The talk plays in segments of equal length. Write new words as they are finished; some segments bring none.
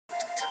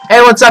Hey,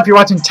 what's up? You're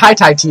watching Tai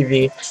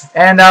TV,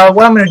 and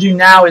what I'm going to do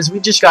now is we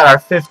just got our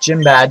 5th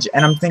gym badge,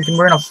 and I'm thinking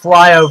we're going to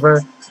fly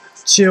over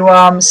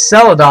to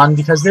Celadon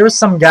because there was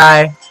some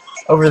guy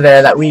over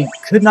there that we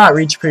could not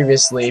reach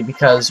previously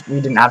because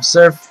we didn't have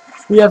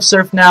surf. We have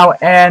surf now,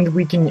 and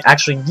we can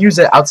actually use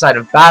it outside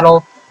of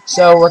battle,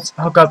 so let's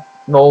hook up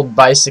the old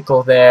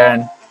bicycle there,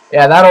 and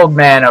yeah, that old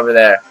man over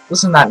there.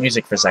 Listen to that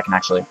music for a second,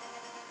 actually.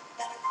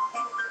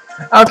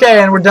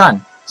 Okay, and we're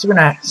done. So we're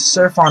going to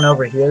surf on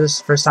over here. This is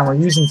the first time we're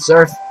using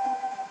surf.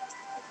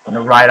 I'm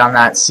going to ride on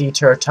that sea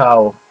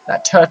turtle.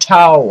 That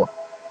turtle.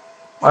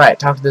 Alright,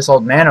 talk to this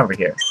old man over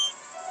here.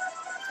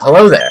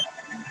 Hello there.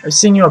 I've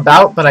seen you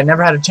about, but I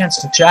never had a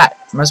chance to chat.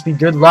 It must be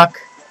good luck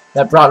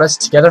that brought us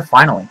together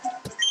finally.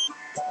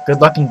 Good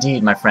luck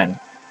indeed, my friend.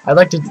 I'd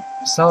like to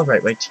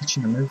celebrate by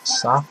teaching the move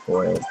soft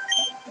boiled.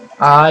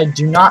 I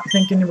do not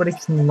think anybody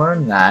can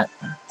learn that.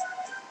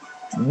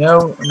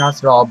 No, not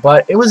at all.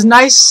 But it was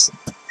nice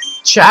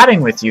chatting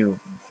with you,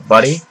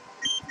 buddy.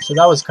 So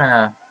that was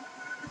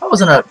that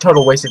wasn't a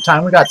total waste of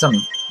time. We got a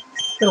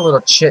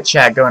little chit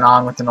chat going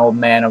on with an old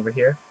man over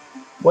here.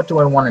 What do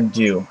I want to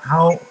do?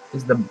 How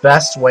is the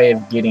best way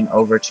of getting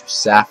over to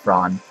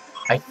Saffron?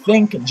 I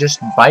think just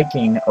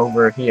biking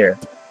over here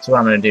is what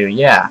I'm gonna do.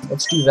 Yeah,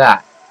 let's do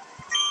that.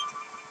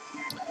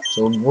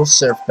 So we'll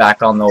surf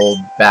back on the old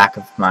back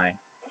of my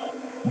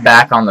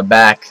on the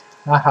back.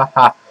 Ha ha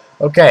ha.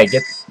 Okay,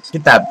 get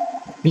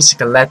that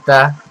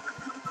bicicleta.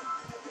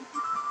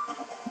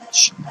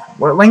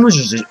 What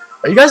languages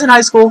are you guys in high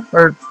school?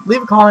 Or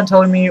leave a comment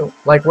telling me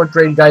like what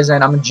grade you guys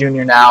in. I'm a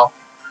junior now.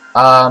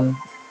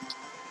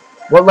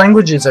 What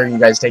languages are you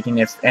guys taking,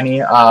 if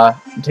any?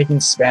 I'm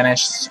taking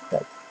Spanish.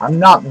 I'm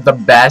not the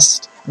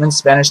best. I'm in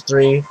Spanish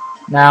 3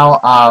 now.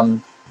 I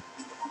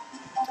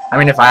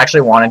mean, if I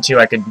actually wanted to,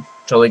 I could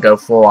totally go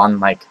full on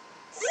like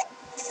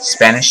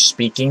Spanish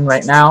speaking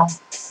right now,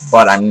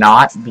 but I'm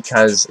not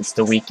because it's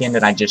the weekend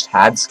and I just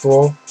had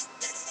school.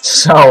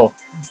 So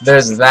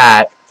there's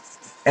that.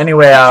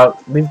 Anyway,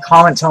 leave a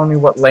comment telling me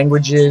what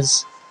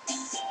languages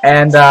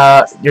and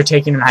you're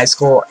taking in high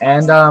school,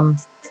 and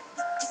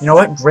you know,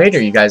 what grade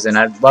are you guys in?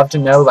 I'd love to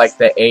know like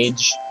the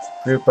age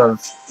group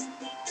of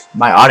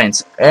my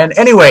audience. And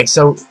anyway,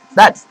 so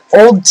that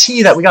old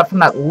tea that we got from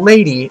that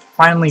lady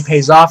finally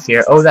pays off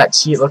here. Oh, that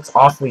tea, it looks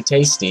awfully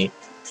tasty.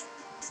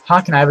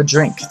 How can I have a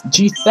drink?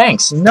 Gee,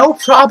 thanks. No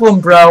problem,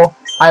 bro.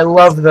 I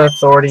love the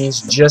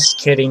authorities. Just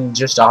kidding.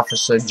 Just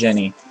Officer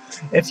Jenny.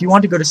 If you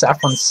want to go to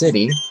Saffron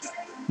City,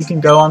 you can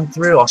go on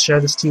through. I'll share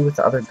this tea with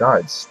the other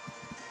guards.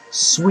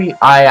 Sweet.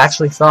 I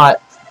actually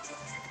thought...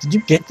 Did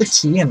you get the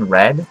tea in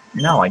red?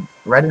 No,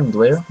 red and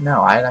blue?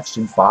 No, I'd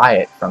actually buy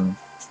it from...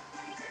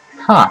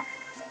 Huh.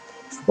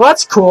 Well,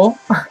 that's cool.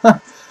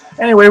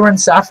 Anyway, we're in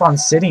Saffron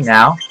City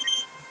now.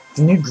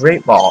 The new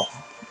Great Ball.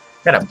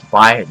 Gotta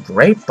buy a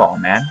Great Ball,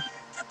 man.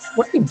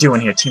 What are you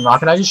doing here, Team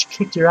Rocket? I just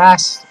kicked your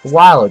ass a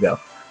while ago.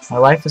 My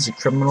life as a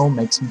criminal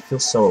makes me feel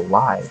so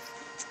alive.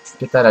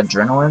 Get that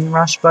adrenaline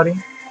rush,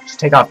 buddy? Just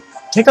take up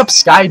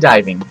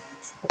skydiving.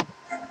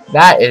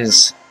 That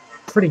is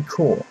pretty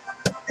cool.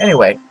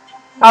 Anyway,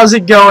 how's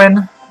it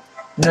going,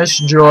 Miss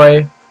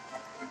Joy?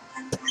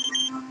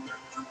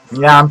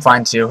 Yeah, I'm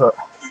fine too.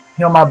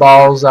 Heal my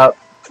balls up,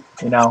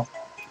 you know.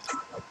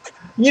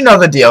 You know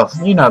the deal.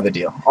 You know the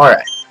deal.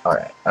 Alright,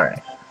 alright,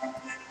 alright.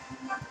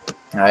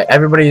 Alright,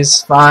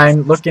 everybody's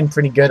fine. Looking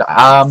pretty good.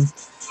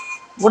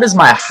 What is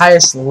my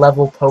highest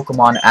level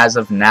Pokemon as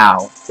of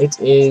now? It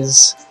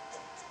is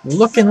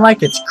looking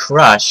like it's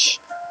Crush.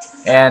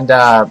 And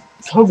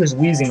Toga's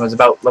Weezing was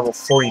about level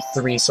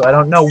 43, so I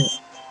don't know.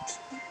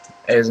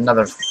 There's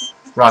another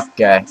rock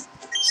guy.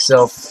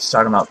 Sylph,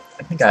 start him up.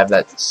 I think I have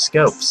that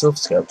scope. Sylph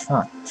scope,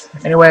 huh?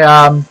 Anyway,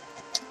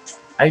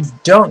 I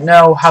don't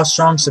know how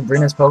strong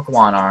Sabrina's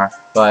Pokemon are,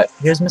 but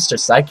here's Mr.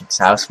 Psychic's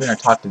house. We're gonna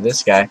talk to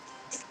this guy.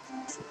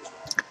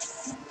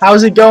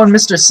 How's it going,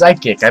 Mr.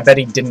 Psychic? I bet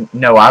he didn't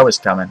know I was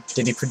coming.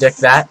 Did he predict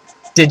that?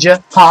 Did ya?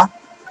 Huh?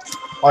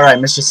 Alright,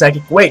 Mr.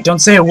 Psychic. Wait, don't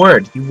say a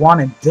word. You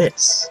wanted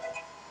this.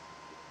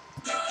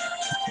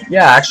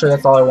 Yeah, actually,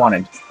 that's all I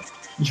wanted.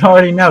 You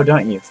already know,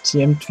 don't you?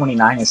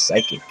 TM29 is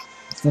Psychic.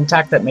 It's an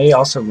attack that may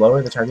also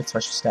lower the target's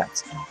special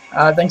stats.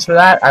 Thanks for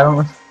that. I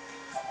don't...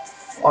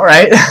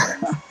 Alright.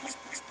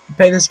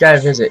 Pay this guy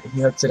a visit.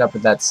 He hooks it up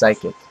with that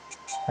Psychic.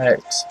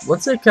 Alright,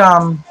 let's go,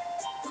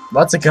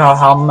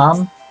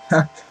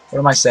 what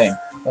am I saying?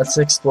 Let's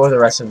explore the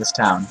rest of this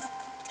town.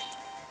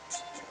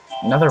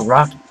 Another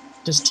rocket.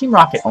 Does Team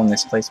Rocket own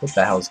this place? What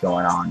the hell is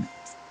going on?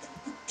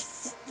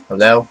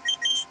 Hello?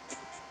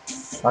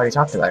 I already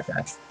talked to that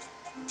guy.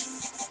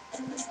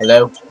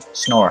 Hello?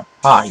 Snore.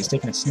 Ah, he's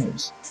taking a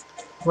snooze.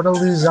 What a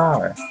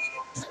loser.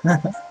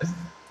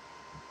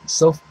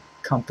 Sylph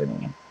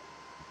Company.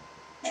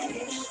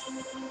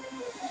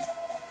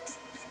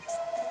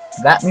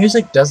 That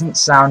music doesn't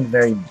sound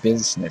very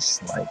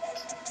business-like.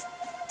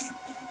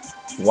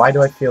 Why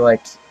do I feel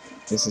like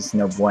this is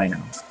no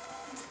bueno?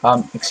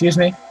 Excuse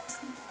me?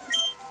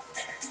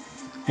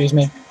 Excuse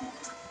me?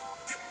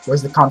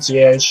 Where's the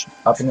concierge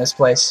up in this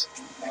place?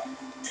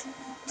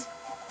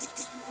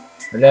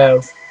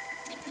 Hello?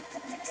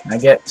 Can I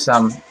get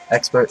some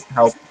expert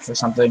help or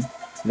something?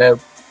 Hello?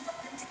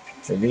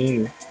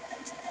 Hello?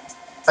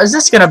 Is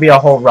this gonna be a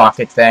whole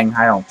rocket thing?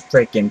 I don't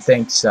freaking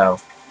think so.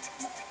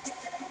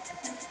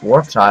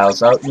 Warp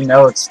tiles. Oh, you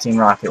know it's Team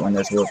Rocket when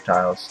there's warp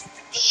tiles.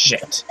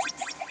 Shit.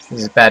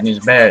 This is bad news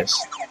bears.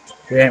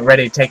 We ain't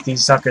ready to take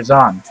these suckers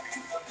on.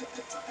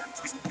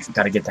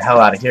 Gotta get the hell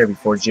out of here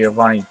before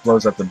Giovanni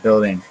blows up the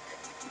building.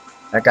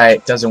 That guy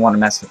doesn't want to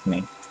mess with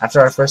me. After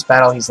our first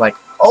battle, he's like,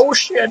 oh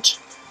shit!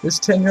 This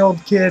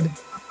 10-year-old kid,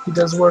 he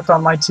does work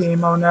on my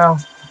team, oh no.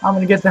 I'm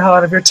gonna get the hell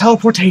out of here.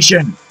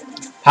 Teleportation!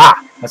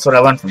 Ha! That's what I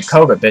learned from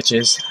Koga,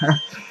 bitches.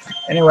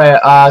 Anyway,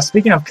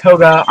 speaking of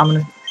Koga, I'm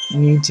gonna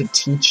need to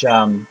teach,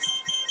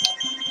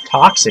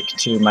 Toxic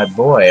to my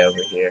boy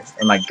over here.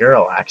 Or my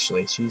girl,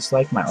 actually. She's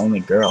like my only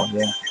girl,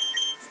 yeah.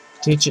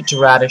 Teach it to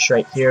Radish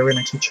right here. We're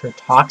gonna teach her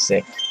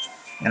Toxic.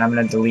 And I'm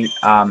gonna delete,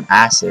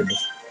 Acid.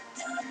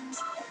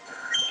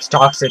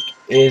 Toxic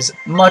is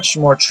much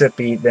more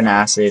trippy than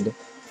Acid.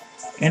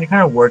 And it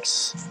kind of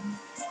works.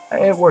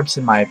 It works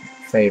in my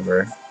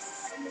favor.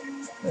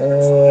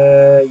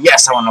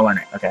 Yes, I want to learn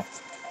it. Okay.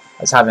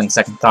 I was having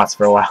second thoughts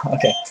for a while.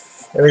 Okay.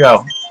 Here we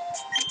go.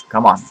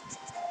 Come on.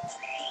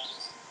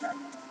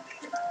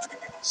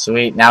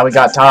 Sweet. Now we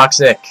got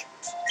Toxic.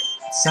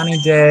 Sunny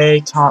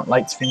day. Taunt,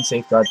 light screen,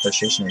 safeguard,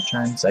 frustration,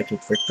 return,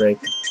 psychic, brick break.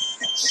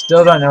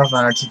 Still don't know if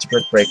I'm going to teach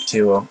brick break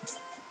too.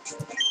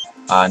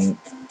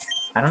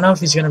 I don't know if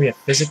he's going to be a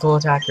physical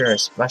attacker or a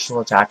special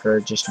attacker,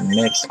 just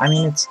mixed. I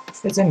mean,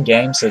 it's in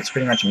game, so it's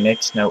pretty much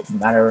mixed no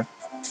matter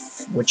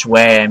which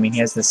way. I mean, he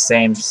has the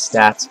same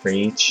stats for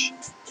each.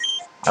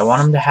 I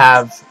want him to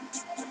have...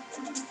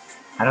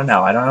 I don't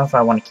know if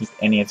I want to keep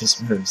any of his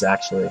moves,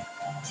 actually.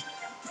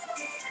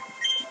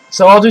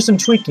 So I'll do some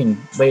tweaking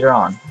later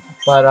on.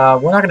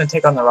 But we're not going to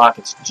take on the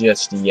Rockets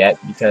just yet,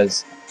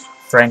 because,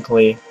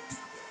 frankly,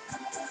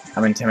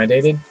 I'm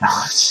intimidated.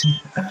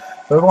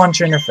 Pokemon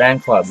Trainer Fan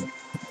Club.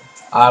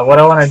 What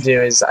I want to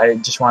do is I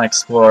just want to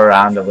explore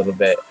around a little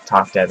bit,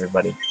 talk to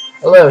everybody.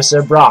 Hello,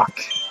 Sir Brock.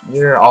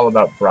 You're all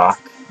about Brock.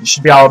 You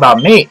should be all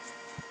about me.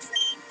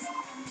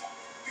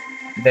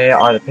 They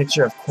are the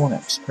picture of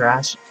Corners.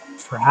 Perhaps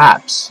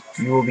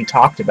you will be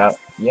talked about.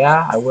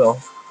 Yeah, I will.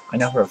 I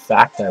know for a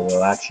fact I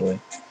will, actually.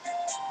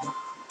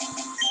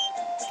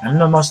 I'm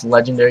the most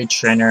legendary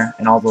trainer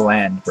in all the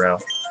land, bro.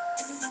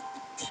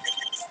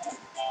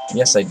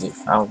 Yes, I do.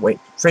 Oh, wait.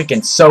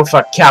 Freaking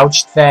sofa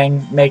couch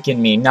thing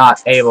making me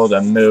not able to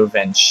move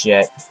and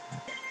shit.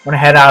 I'm gonna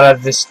head out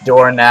of this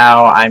door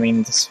now. I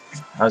mean,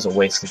 that was a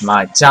waste of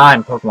my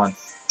time. Pokemon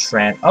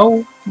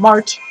Oh,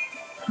 Mart.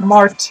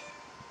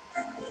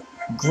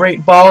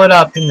 Great, ball it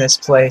up in this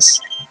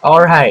place.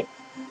 Alright.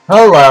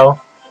 Hello.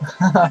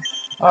 I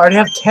already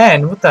have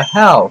 10. What the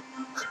hell?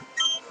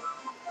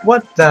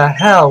 What the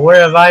hell?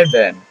 Where have I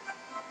been?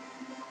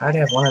 I already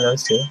have one of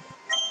those too.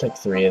 Take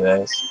 3 of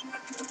those.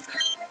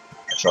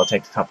 I'll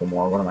take a couple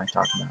more. What am I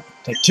talking about?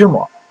 Take 2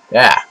 more.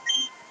 Yeah.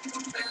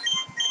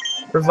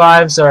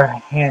 Revives are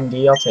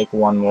handy. I'll take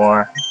 1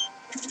 more.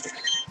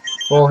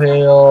 Full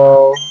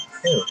heal.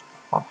 Ooh,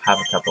 I'll have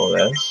a couple of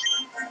those.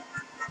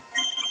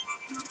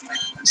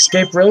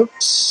 Escape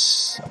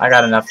ropes. I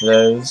got enough of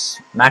those.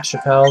 Max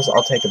repels.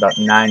 I'll take about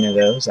 9 of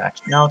those.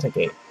 Actually, no, I'll take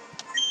 8.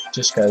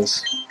 Just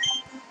cause.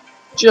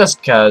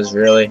 Just cause,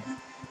 really.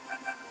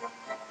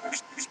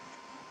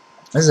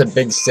 This is a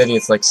big city.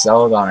 It's like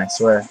Celadon, I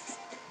swear.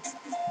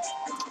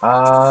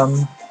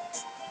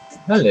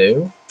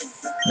 Hello.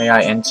 May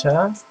I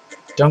enter?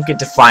 Don't get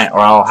defiant or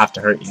I'll have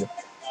to hurt you.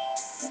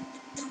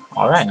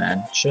 Alright,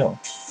 man. Chill.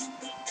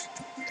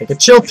 Take a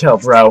chill pill,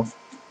 bro.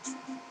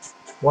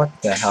 What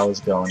the hell is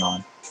going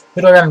on?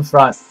 Who do I got in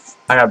front?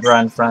 I got bro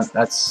in front.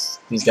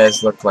 These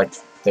guys look like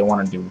they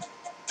want to do...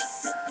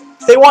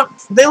 They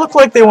look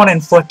like they want to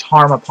inflict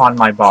harm upon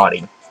my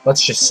body.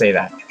 Let's just say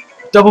that.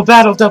 Double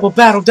battle, double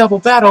battle, double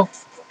battle!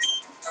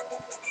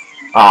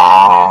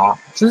 Ah,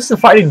 so this is a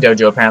fighting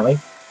dojo apparently.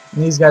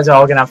 And these guys are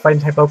all gonna have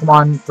fighting type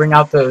Pokemon. Bring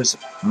out those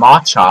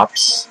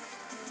Machops.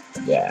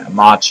 Yeah,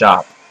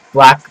 Machop.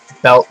 Black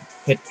belt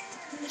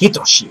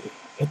Hitoshi.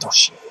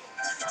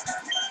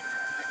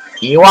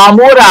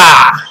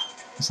 Iwamura.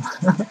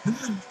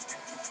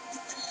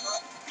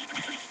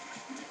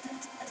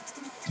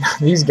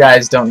 These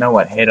guys don't know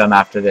what hit them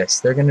after this.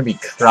 They're gonna be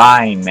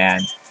crying,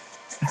 man.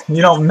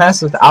 You don't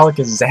mess with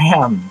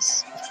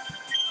Alakazams.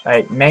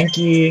 Alright,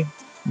 Mankey.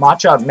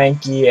 Machop,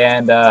 Mankey,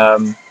 and,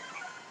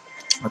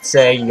 let's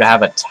say you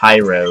have a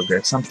Tyrogue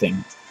or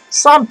something.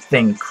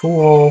 Something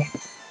cool.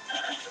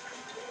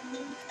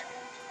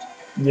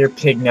 Your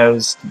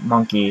pig-nosed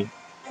monkey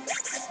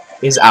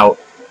is out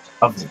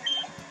of...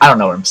 I don't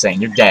know what I'm saying.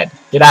 You're dead.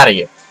 Get out of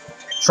here.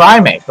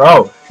 Primate,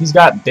 bro. He's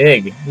got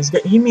big.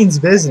 He means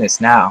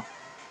business now.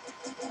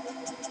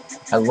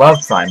 I love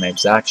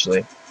Primates,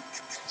 actually.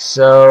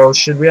 So,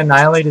 should we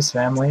annihilate his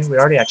family? We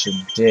already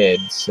actually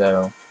did,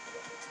 so...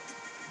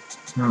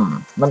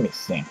 let me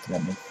think.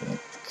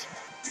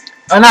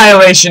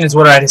 Annihilation is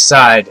what I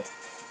decide.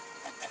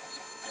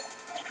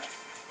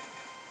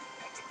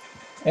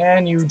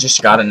 And you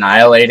just got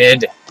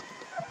annihilated.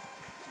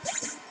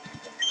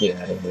 Get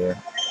out of here.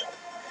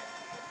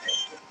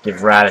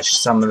 Give Radish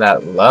some of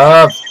that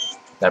love.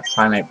 That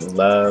primate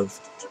love.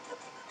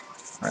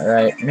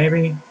 Alright,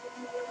 maybe.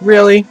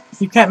 Really?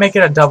 You can't make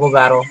it a double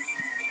battle?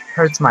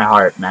 Hurts my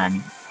heart,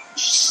 man.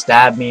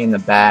 Stabbed me in the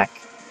back.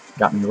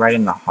 Got me right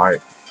in the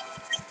heart.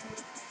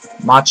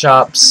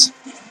 Machops.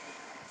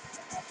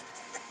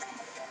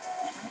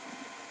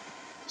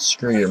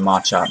 Screw your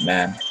Machop,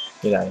 man.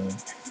 Get out of here.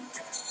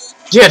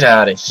 Get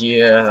out of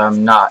here.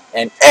 I'm not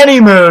in any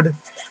mood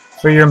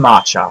for your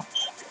Machop.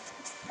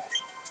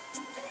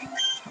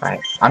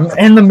 Alright, I'm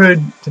in the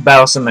mood to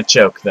battle some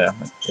Machoke, though.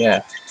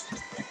 Yeah.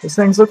 These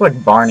things look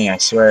like Barney, I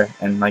swear.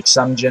 And like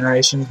some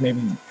generations,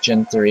 maybe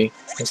Gen 3,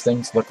 those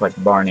things look like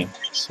Barney,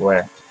 I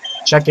swear.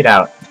 Check it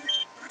out.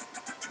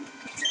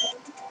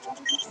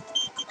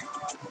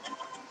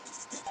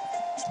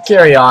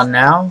 Carry on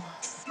now.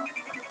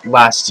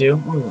 Last two.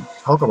 Ooh,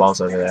 Pokeballs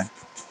over there.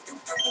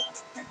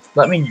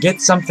 Let me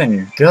get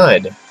something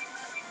good.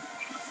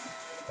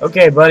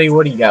 Okay, buddy,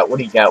 what do you got? What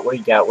do you got? What do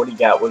you got? What do you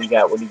got? What do you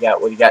got? What do you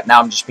got? What do you got? Now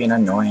I'm just being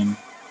annoying.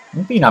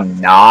 I'm being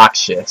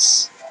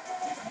obnoxious.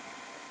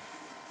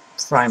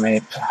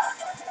 Primate.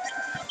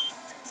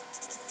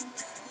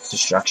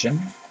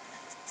 Destruction.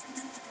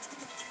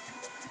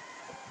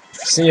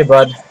 See ya,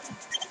 bud.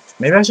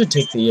 Maybe I should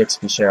take the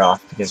EXP share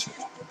off, because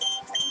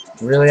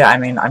really, I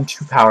mean, I'm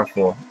too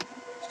powerful.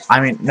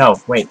 I mean, no,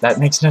 wait, that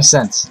makes no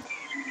sense.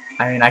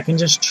 I mean, I can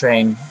just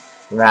train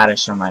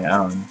Radish on my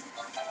own,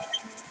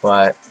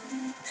 but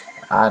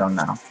I don't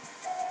know.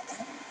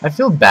 I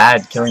feel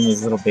bad killing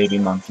these little baby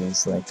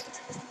monkeys. Like,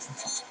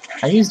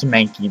 I used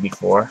Mankey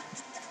before.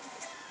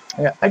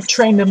 I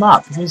trained him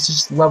up. He was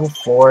just level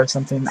 4 or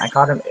something. I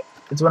caught him.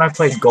 It's when I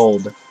played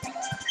Gold.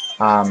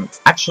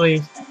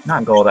 Actually,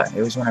 not Gold.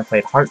 It was when I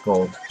played Heart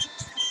Gold.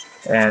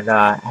 And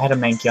I had a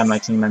Mankey on my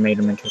team. I made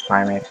him into a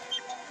primate.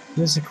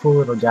 He was a cool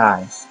little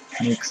guy.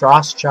 And he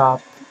cross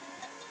chop.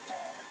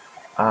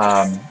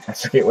 I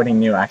forget what he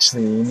knew.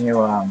 Actually, he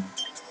knew.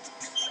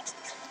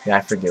 Yeah,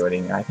 I forget what he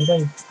knew. I think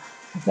I.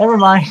 Never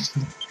mind.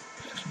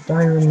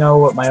 Don't even know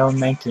what my own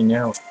Mankey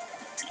knew.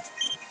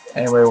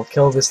 Anyway, we'll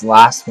kill this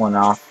last one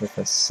off with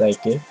a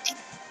Psychic.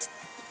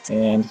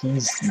 And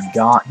he's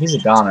gone. He's a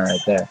goner right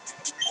there.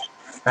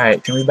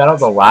 Alright, can we battle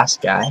the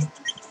last guy?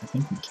 I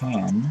think we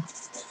can.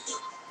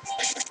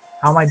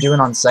 How am I doing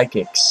on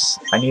Psychics?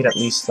 I need at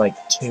least like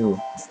 2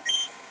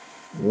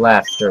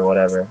 left or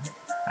whatever.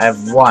 I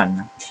have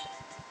 1.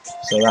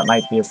 So that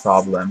might be a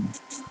problem.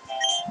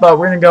 But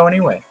we're gonna go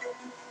anyway.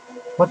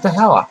 What the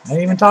hell? I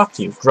didn't even talk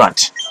to you.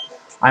 Grunt.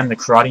 I'm the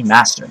karate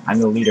master. I'm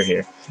the leader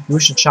here. You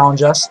wish to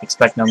challenge us?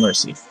 Expect no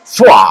mercy.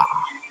 Fwa!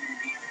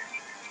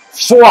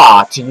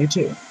 Fwa to you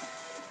too.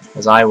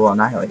 As I will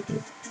annihilate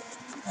you.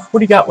 What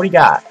do you got? What do you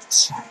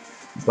got?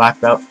 Black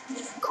belt.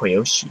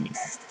 Koyoshi.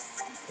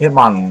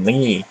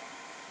 Hitmonlee.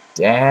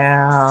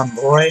 Damn,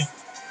 boy.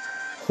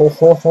 Ho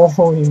ho ho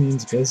ho, he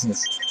means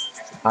business.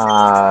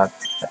 I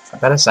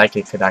bet a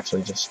Psychic could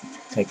actually just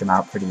take him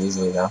out pretty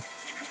easily, though.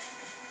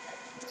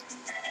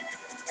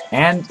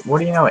 And, what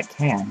do you know, it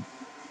can.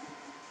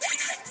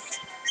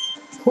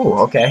 Ooh,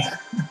 okay.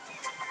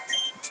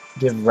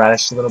 Give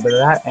Radish a little bit of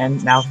that,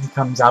 and now he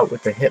comes out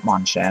with the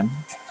Hitmonchan.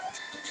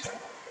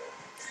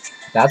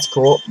 That's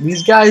cool.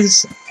 These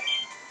guys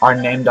are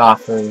named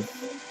after,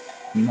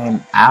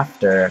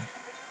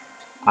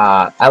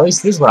 at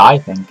least this is what I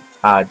think,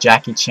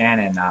 Jackie Chan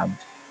and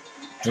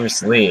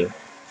Bruce Lee.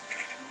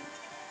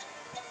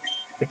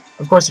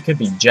 Of course it could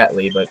be Jet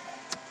Li, but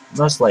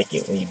most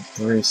likely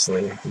Bruce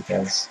Lee,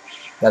 because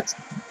that's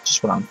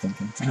just what I'm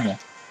thinking. Anyway,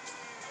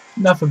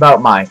 enough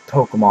about my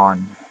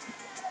Pokemon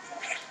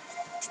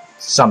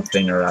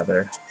something or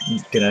other.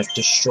 I'm gonna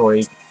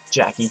destroy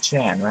Jackie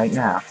Chan right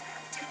now.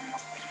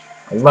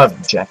 I love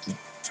you, Jackie,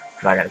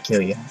 but I gotta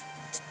kill you.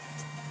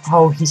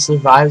 Oh, he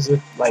survives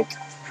with, like,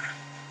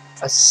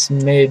 a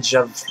smidge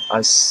of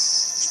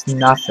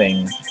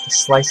nothing. A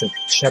slice of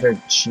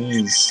cheddar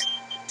cheese.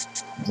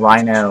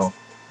 Rhino.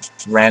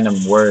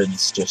 Random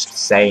words just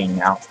saying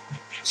now.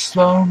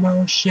 Slow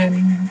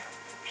motion.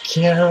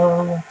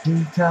 Kill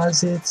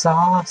because it's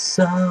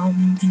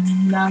awesome.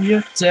 Now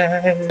you're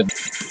dead.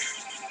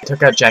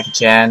 Took out Jackie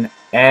Chan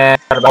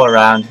and got all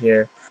around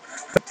here.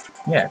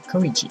 Yeah,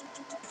 Koichi.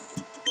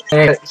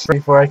 And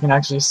before I can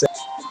actually say,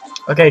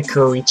 okay,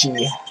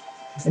 Koichi.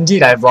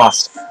 Indeed, I have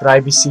lost, but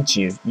I beseech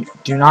you,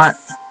 do not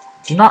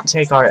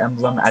take our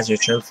emblem as your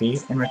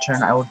trophy. In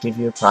return, I will give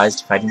you a prize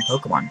to fighting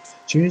Pokemon.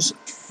 Choose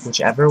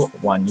whichever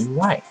one you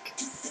like.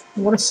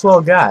 What a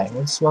swell guy.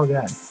 What a swell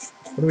guy.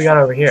 What do we got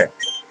over here?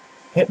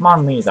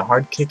 Hitmonlee, the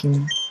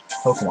hard-kicking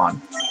Pokemon.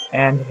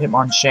 And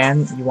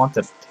Hitmonchan, you want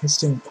the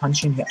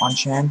piston-punching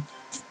Hitmonchan?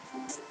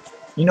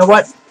 You know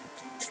what?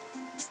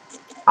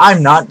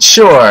 I'm not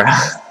sure.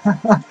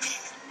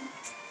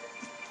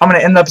 I'm going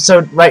to end the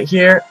episode right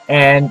here,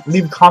 and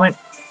leave a comment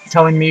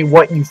telling me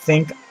what you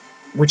think,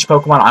 which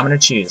Pokemon I'm going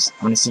to choose.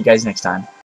 I'm going to see you guys next time.